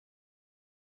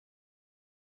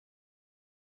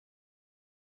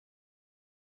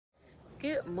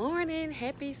Good morning,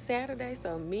 happy Saturday.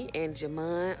 So me and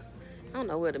Jemone, I don't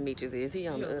know where Demetrius is. He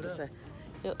on the other side.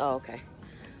 Oh, okay.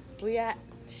 We out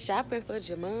shopping for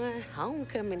Jemone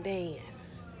homecoming dance.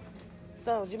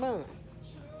 So Jemone,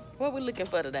 what we looking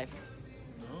for today?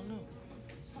 I don't know.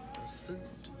 A suit.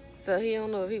 So he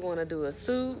don't know if he want to do a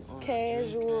suit,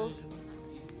 casual.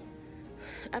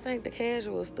 I think the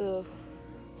casual stuff.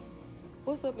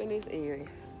 What's up in this area?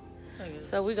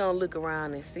 So we're going to look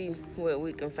around and see what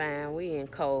we can find. We in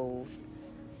Kohl's.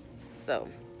 So,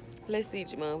 let's see,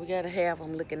 Jemone. We got to have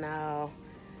them looking all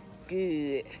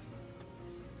good.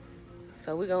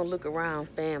 So we're going to look around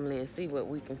family and see what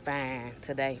we can find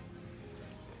today.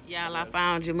 Y'all, I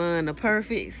found Jemone the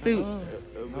perfect suit.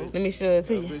 Let me show it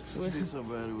to you. I bet you see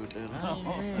somebody with that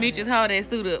on. Me just hold that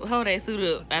suit up. Hold that suit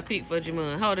up. I picked for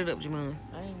Jemone. Hold it up, Jemone.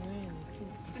 I ain't wearing the suit.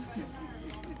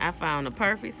 I found the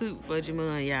perfect suit for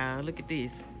Jemone, y'all. Look at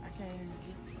this.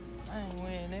 I ain't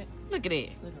wearing that. Look at that.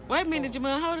 Wait a minute,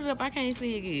 Jemone. Hold it up. I can't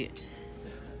see it good.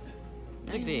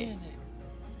 Look at that.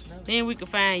 No. Then we can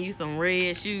find you some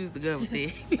red shoes to go with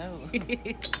that. No.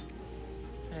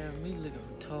 Have me looking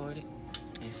retarded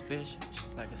and special.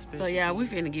 Like a special. So, y'all, we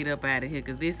finna get up out of here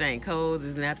because this ain't Kohl's.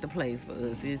 It's not the place for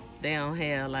us. They don't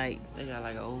have, like... They got,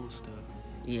 like, old stuff.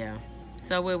 Yeah.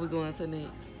 So, where we going to next?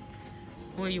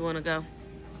 Where you want to go?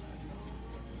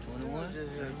 21?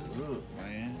 Look,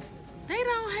 man. They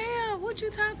don't have... What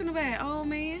you talking about, old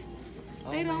man?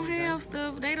 They don't have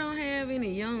stuff. They don't have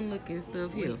any young-looking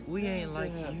stuff here. We ain't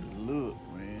like You have you. to look,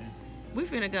 man. We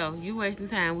finna go. You wasting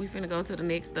time. We finna go to the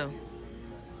next store.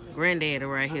 Granddaddy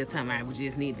right here talking about we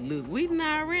just need to look. We done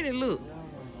already look. Y'all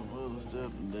know some other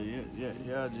stuff today.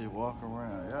 Y'all just walk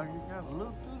around. Y'all you gotta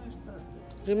look through this stuff.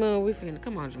 Jemone, we finna.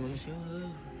 Come on, Jemone. That's your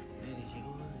husband. That is your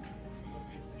husband.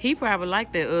 He probably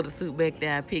like that other suit back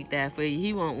there I picked out for you.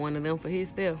 He want one of them for his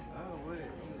stuff. Oh,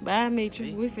 wait. Bye,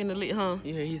 Mitri. We finna look, huh?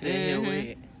 Yeah, he said he'll wear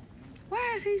it.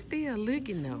 Why is he still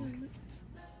looking though?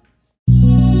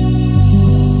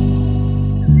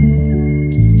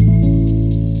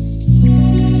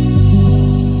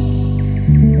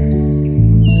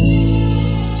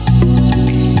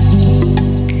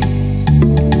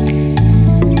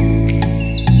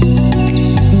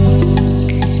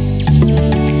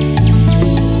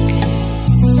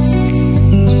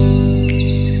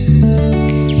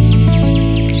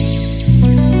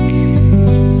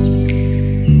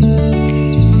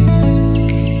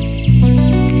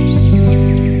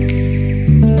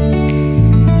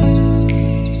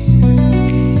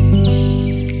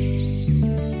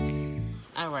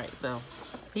 So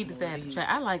he decided to try.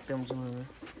 I like them, Jemone.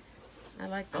 I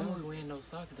like them. I'm only wearing no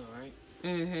socks though,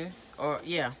 right? Or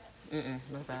yeah.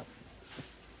 No socks.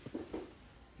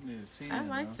 Yeah, 10, I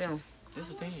like them.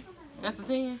 It's a 10. That's a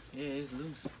 10? Yeah, it's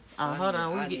loose. Oh, hold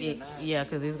on. We get it. Yeah,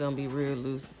 because it's going to be real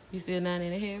loose. You see a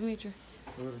 9.5, Mitri?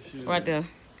 Right there.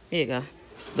 Here you go.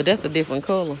 But that's a different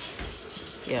color.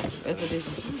 Yeah, that's a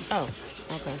different. Oh,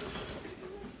 okay.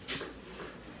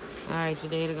 All right,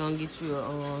 your daddy gonna get you a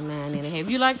 9.5.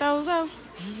 You like those though?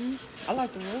 I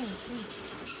like the red too.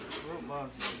 What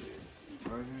box?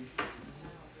 Right here.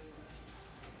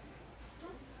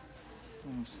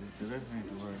 Let me see, 'cause that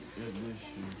ain't the right. It's this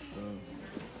shoe, so.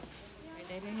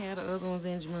 They didn't have the other ones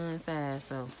in Jemone's size,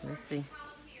 so let's see.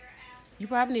 You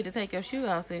probably need to take your shoe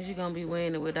off since you're gonna be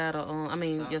wearing it without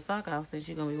a your sock off since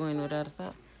you're gonna be wearing it without a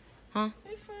sock. Huh?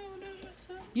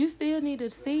 You still need to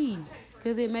see.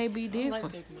 Cause it may be different. I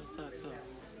like taking my socks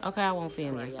off. Okay, I won't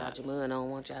film your socks. Jemone don't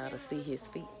want y'all to see his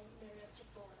feet.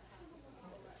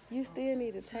 You still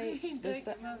need to take the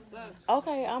socks.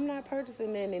 Okay, I'm not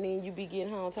purchasing that, and then you be getting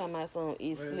home talking about something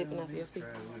is slipping off your feet.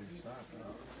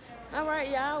 All right,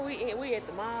 y'all, we at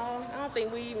the mall. I don't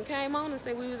think we even came on and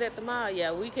said we was at the mall.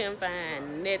 Yeah, we couldn't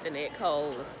find nothing at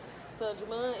Kohl's. So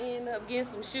Jemone ended up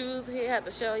getting some shoes. He had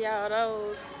to show y'all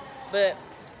those, but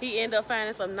he ended up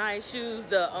finding some nice shoes.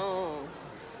 The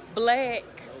black,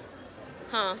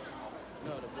 huh?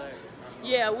 No, the black.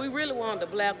 Yeah, we really wanted the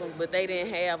black ones, but they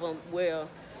didn't have them. Well,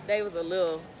 they was a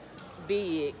little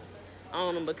big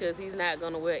on them because he's not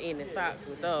gonna wear any socks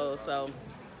with those. So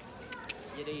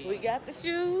we got the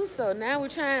shoes. So now we're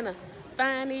trying to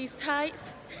find these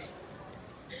tights,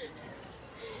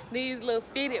 these little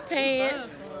fitted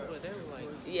pants.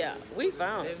 Yeah, we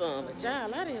found some, but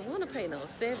y'all, I didn't want to pay no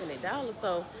 $70,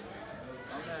 so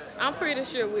I'm pretty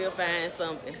sure we'll find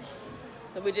something.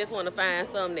 So we just want to find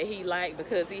something that he like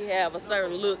because he have a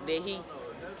certain look that he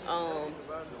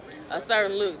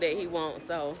wants.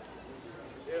 So,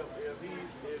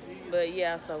 but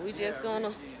yeah, so we just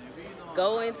gonna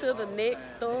go into the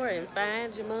next store and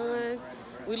find Jemone.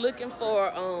 We looking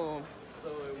for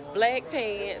black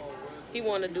pants. He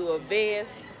want to do a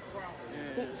vest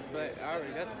But I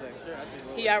already got the black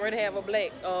shirt. He already have a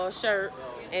black shirt,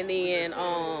 and then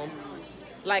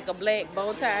like a black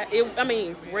bow tie.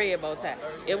 Red bow tie.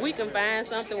 If we can find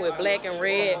something with black and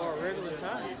red, Or a regular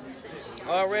tie.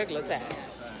 or a regular tie.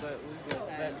 But we just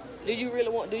back. Do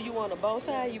you want a bow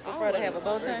tie? You prefer to have a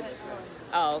bow tie?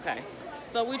 Oh, okay.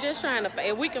 So we just trying to,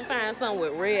 if we can find something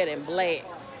with red and black,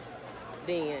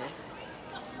 then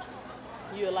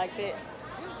you'll like that?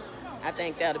 I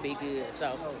think that'll be good.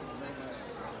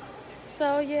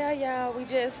 So yeah, y'all, we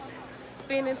just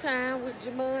spending time with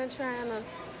Jemone, trying to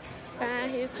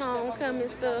find his homecoming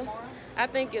stuff. I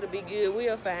think it'll be good.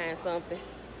 We'll find something.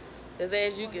 Because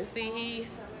as you can see, he,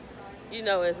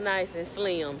 it's nice and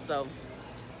slim. So,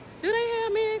 do they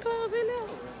have men clothes in there?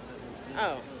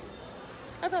 Oh,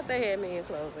 I thought they had men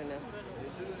clothes in there.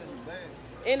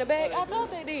 In the back? I thought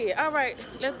they did. All right,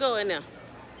 let's go in there.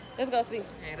 Let's go see.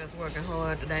 Hey, that's working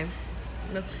hard today,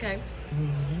 Mr. K.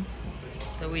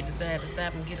 So we decided to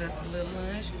stop and get us a little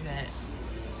lunch. We got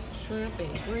shrimp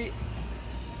and grits,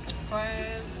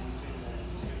 fries.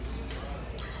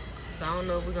 So I don't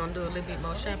know if we're gonna do a little bit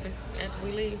more shopping after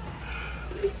we leave.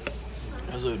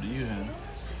 That's up to you, Hannah.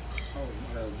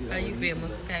 How you feel,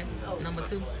 Mr. K? Number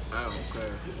 2? I don't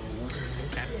care.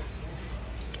 Okay.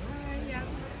 Alright, y'all.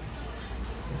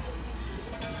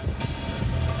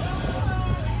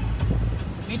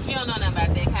 Bitch, you don't know nothing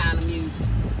about that kind of music.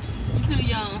 You too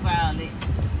young for all that.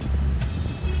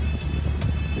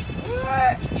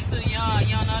 What? You too young.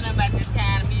 You don't know nothing about this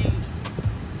kind of music.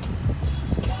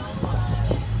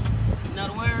 Know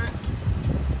the word?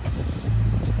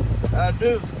 I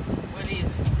do. What is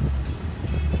it?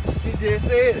 She just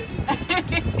said it.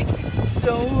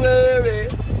 Don't worry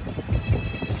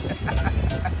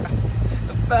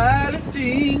about a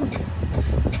thing.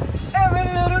 Every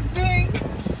little thing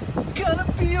is gonna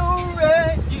be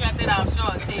alright. You got that off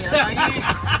short tail.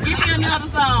 Give me another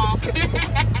song.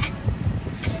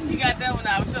 You got that one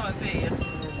off short tail.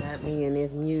 Got me in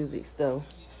this music stuff.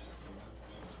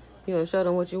 You want to show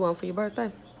them what you want for your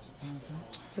birthday?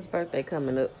 His birthday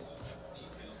coming up.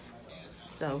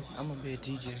 So I'm gonna be a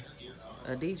DJ.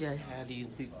 A DJ? Have these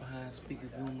big behind speakers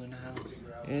boom in the house.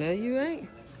 No, you ain't.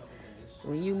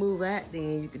 When you move out,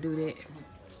 then you can do that.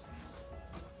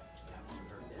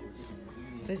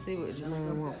 Let's see what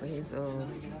Jemone want for his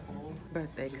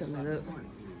birthday coming up.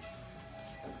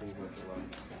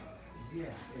 Make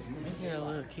it a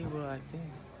little keyboard like that.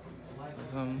 Or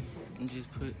something. And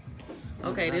just put.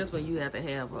 Okay, this one you have to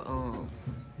have a Or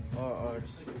I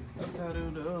thought it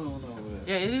was the other one over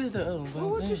there. yeah, it is the other one. Well,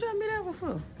 what you showed me that one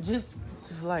for? Just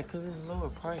like, cause it's lower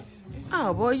price.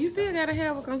 Oh boy, you still gotta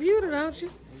have a computer, don't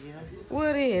you? Yeah.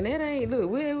 Well then, that ain't, look,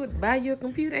 we'll buy you a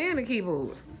computer and a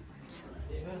keyboard.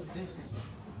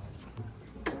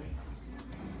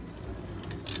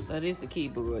 So this the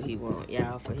keyboard he want,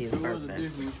 y'all, for his So what's the birthday.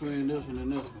 difference between this one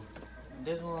and this one?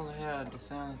 This one only have the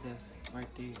sounds that's right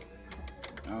there.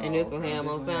 And this one okay. have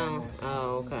on This one have sound? more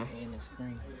Oh, okay. And the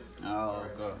screen. Oh,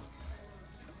 okay.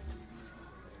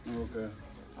 Okay.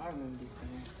 I remember these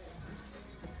things.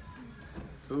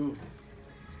 Cool.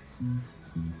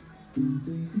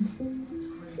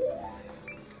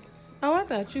 Oh, I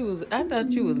thought you was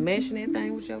meshing that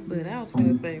thing with your butt. I was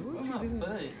gonna say, what you doing?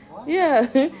 Butt. Yeah,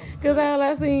 cause all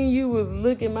I seen you was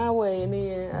looking my way, and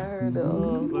then I heard the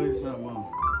Play something on.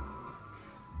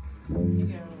 You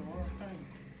got on the wrong thing.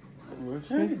 What's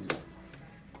changing?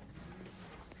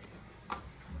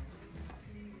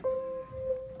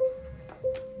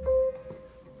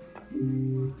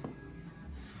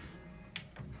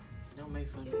 Don't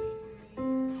make fun of me.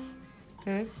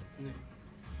 Hmm? No.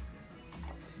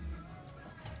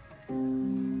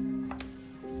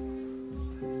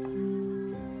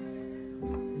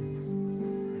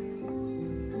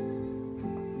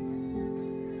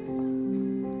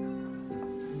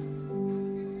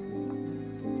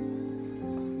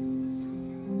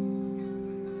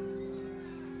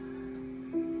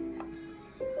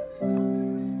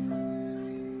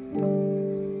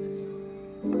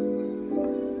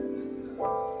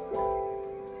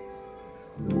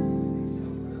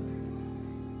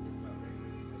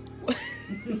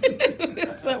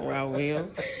 Something wrong with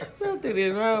him. Something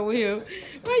is wrong with him.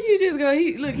 Why you just go?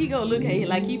 He gonna look at you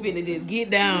like he finna just get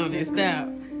down and stop.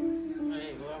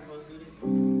 Hey, what I'm supposed to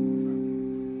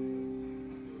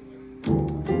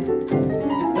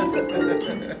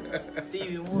do?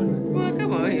 Stevie Wonder. Well,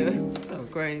 come on here. So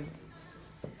crazy.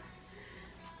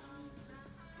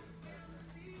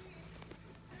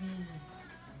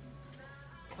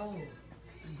 Oh.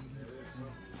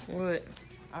 What?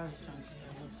 I was trying to see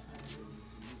how much.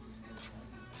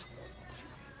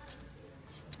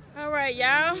 All right,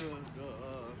 y'all.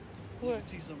 You can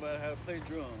teach somebody how to play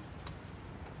drums.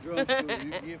 Drum school,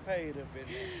 you can get paid up in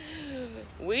there.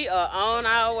 We are on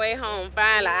our way home.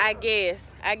 Finally, I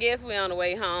guess we're on the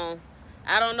way home.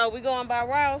 I don't know. We going by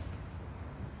Ross?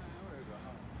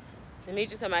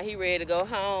 Demetrius talking about he ready to go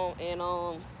home. And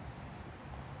hold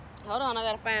on, I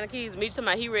gotta find the keys. Demetrius talking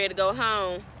about he ready to go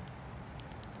home.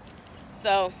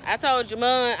 So I told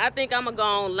Jemone, I think I'm gonna go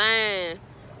online.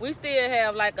 We still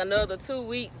have like another 2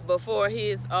 weeks before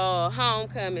his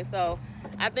homecoming. So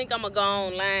I think I'm gonna go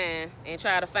online and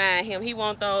try to find him. He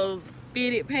want those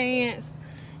fitted pants.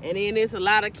 And then there's a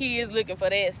lot of kids looking for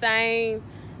that same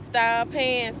style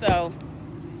pants. So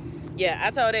yeah, I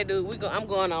told that dude I'm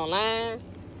going online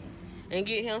and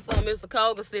get him some. Mr.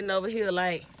 Koga sitting over here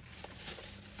like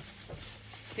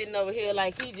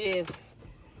he just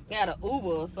got an Uber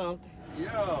or something.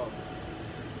 Yo,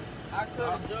 I could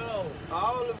have drove.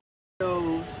 all the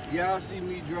videos y'all see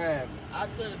me driving. I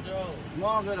could have drove.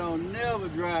 Marga don't never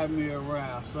drive me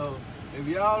around. So if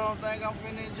y'all don't think I'm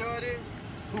finna enjoy this,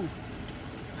 who?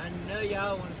 I know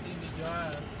y'all want to see me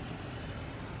drive.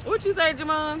 What you say,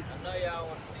 Jemone? I know y'all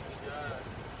want to see me drive.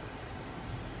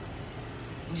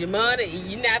 Jemone,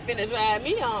 you not finna drive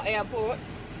me on airport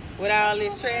with all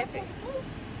this traffic.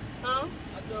 Huh?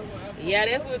 I drove on airport. Yeah,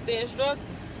 that's with the instructor.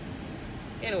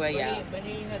 Anyway, y'all. But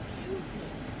he ain't had to use me.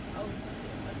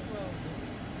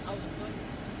 I was a player.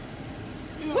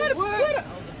 You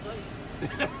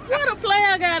What a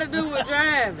player got to do with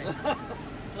driving?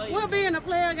 What being a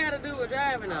player got to do with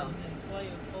driving though?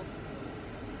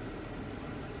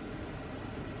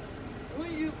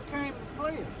 When you became a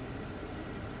player?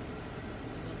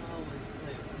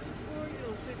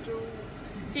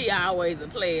 He always a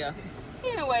player.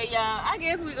 Anyway, y'all, I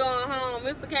guess we going home.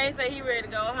 Mr. K said he ready to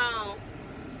go home.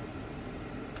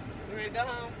 You ready to go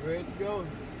home? Ready to go.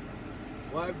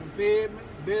 Wife fed me,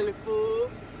 belly full.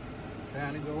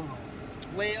 Time to go home.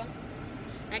 Well,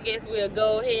 I guess we'll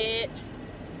go ahead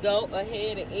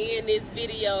and end this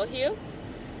video here.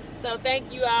 So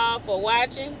thank you all for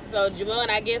watching. So Jemone,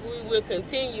 I guess we will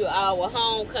continue our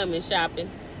homecoming shopping.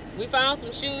 We found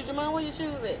some shoes. Jemone, where your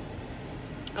shoes at?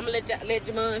 I'm gonna let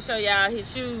Jemone show y'all his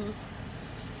shoes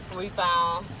we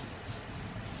found.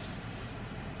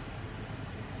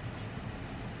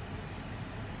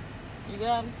 You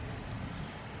got them?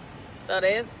 So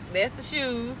that's the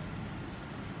shoes.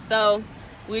 So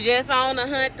we just on the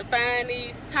hunt to find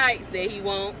these tights that he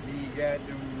want. He got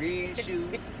them red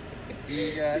shoes.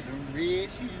 He got them red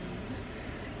shoes.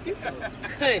 He's so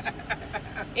country.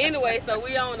 Anyway, so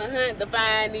we on the hunt to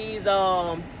find these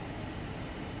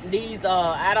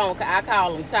I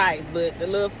call them tights, but the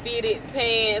little fitted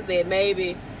pants that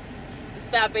maybe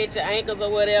stop at your ankles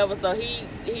or whatever. So he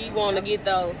want to get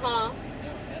those, huh?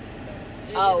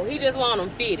 Oh, he just want them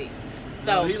fitted.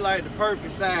 So he like the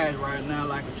perfect size right now,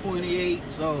 like a 28.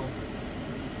 So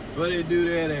where they do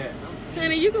that at?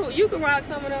 Honey, you can rock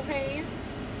some of them pants.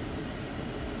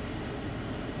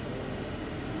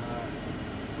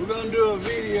 We're gonna do a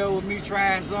video with me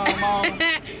trying something on.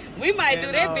 We might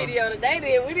do that video today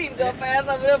then. We need to go find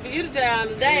something else for you to try on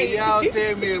today. Y'all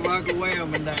tell me if I can wear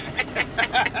them or not.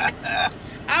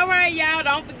 Alright, y'all,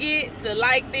 don't forget to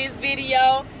like this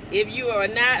video. If you are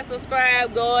not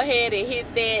subscribed, go ahead and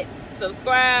hit that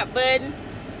subscribe button.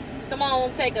 Come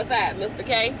on, take us out, Mr.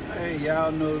 K. Hey,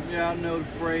 y'all know the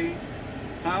phrase.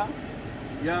 Huh?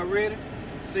 Y'all ready?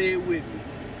 Say it with me.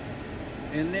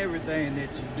 And everything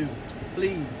that you do,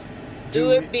 please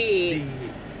do it big.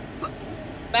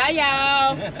 Bye,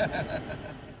 y'all.